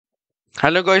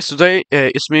Hello guys, today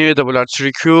it's me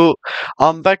WR3Q.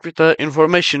 I'm back with the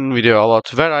information video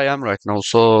about where I am right now.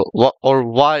 So what or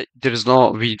why there is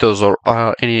no videos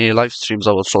or any live streams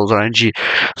about Soldier NG.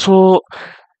 So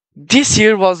this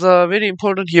year was a very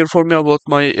important year for me about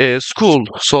my school.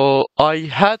 So I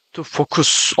had to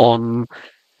focus on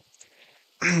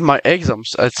my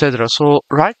exams, etc. So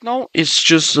right now it's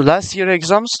just last year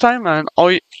exams time, and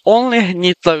I only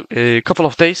need like a couple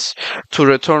of days to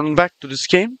return back to this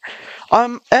game.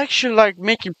 I'm actually like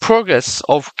making progress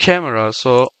of camera,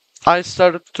 so I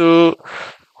started to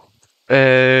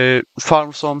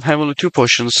farm some Heavenly 2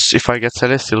 potions if I get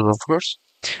Celestials, of course.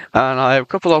 And I have a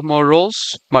couple of more rolls.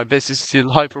 My base is still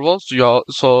Hyper Rolls,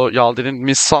 so y'all didn't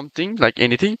miss something, like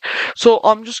anything. So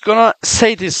I'm just gonna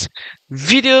say this.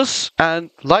 Videos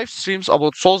and live streams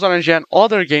about Souls Energy and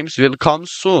other games will come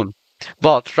soon.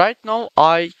 But right now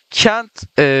I can't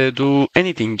do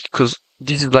anything because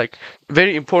this is like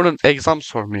very important exams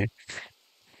for me.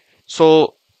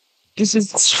 So this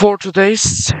is for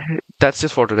today's. That's it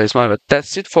for today's, my bad.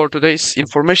 That's it for today's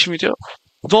information video.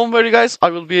 Don't worry, guys. I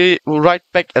will be right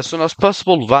back as soon as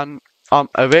possible when I'm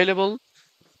available.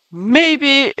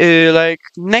 Maybe like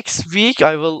next week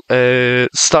I will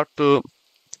start to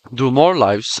do more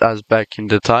lives as back in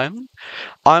the time.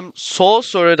 I'm so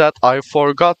sorry that I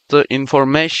forgot the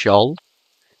information.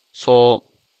 So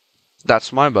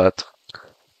that's my bad.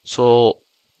 So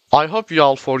I hope you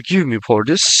all forgive me for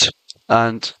this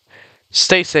and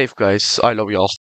stay safe, guys. I love you all.